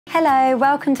Hello,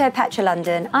 welcome to Opatra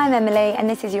London. I'm Emily and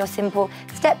this is your simple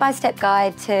step-by-step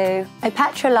guide to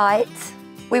Opatra lights.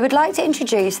 We would like to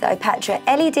introduce the Opatra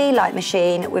LED light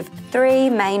machine with three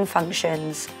main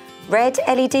functions: red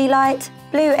LED light,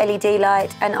 blue LED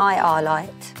light and IR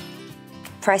light.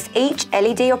 Press each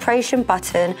LED operation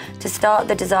button to start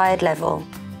the desired level.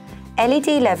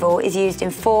 LED level is used in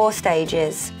 4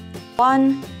 stages: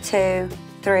 1, 2,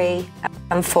 3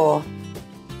 and 4.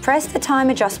 Press the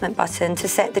time adjustment button to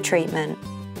set the treatment.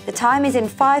 The time is in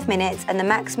 5 minutes and the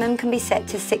maximum can be set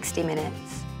to 60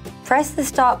 minutes. Press the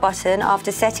start button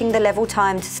after setting the level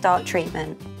time to start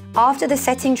treatment. After the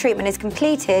setting treatment is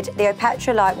completed, the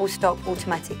Opatra light will stop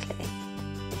automatically.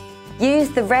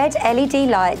 Use the red LED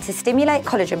light to stimulate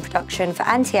collagen production for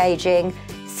anti-aging,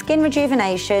 skin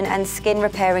rejuvenation and skin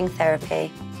repairing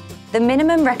therapy. The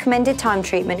minimum recommended time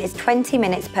treatment is 20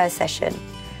 minutes per session.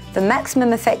 The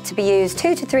maximum effect to be used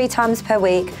 2 to 3 times per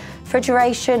week for a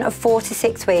duration of 4 to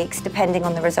 6 weeks, depending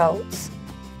on the results.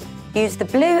 Use the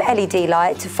blue LED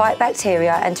light to fight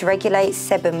bacteria and to regulate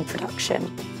sebum production.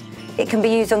 It can be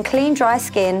used on clean, dry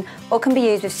skin or can be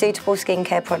used with suitable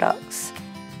skincare products.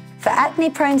 For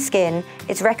acne-prone skin,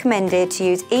 it's recommended to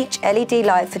use each LED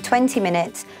light for 20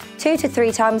 minutes, 2 to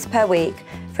 3 times per week,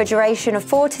 for a duration of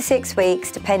 4 to 6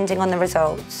 weeks, depending on the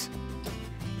results.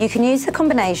 You can use the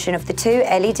combination of the 2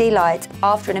 LED lights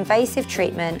after an invasive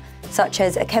treatment, such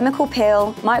as a chemical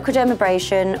peel,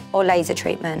 microdermabrasion or laser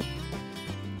treatment.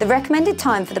 The recommended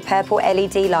time for the purple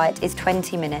LED light is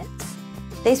 20 minutes.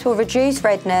 This will reduce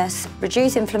redness,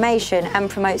 reduce inflammation and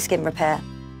promote skin repair.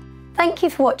 Thank you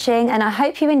for watching and I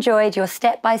hope you enjoyed your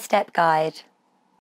step-by-step guide.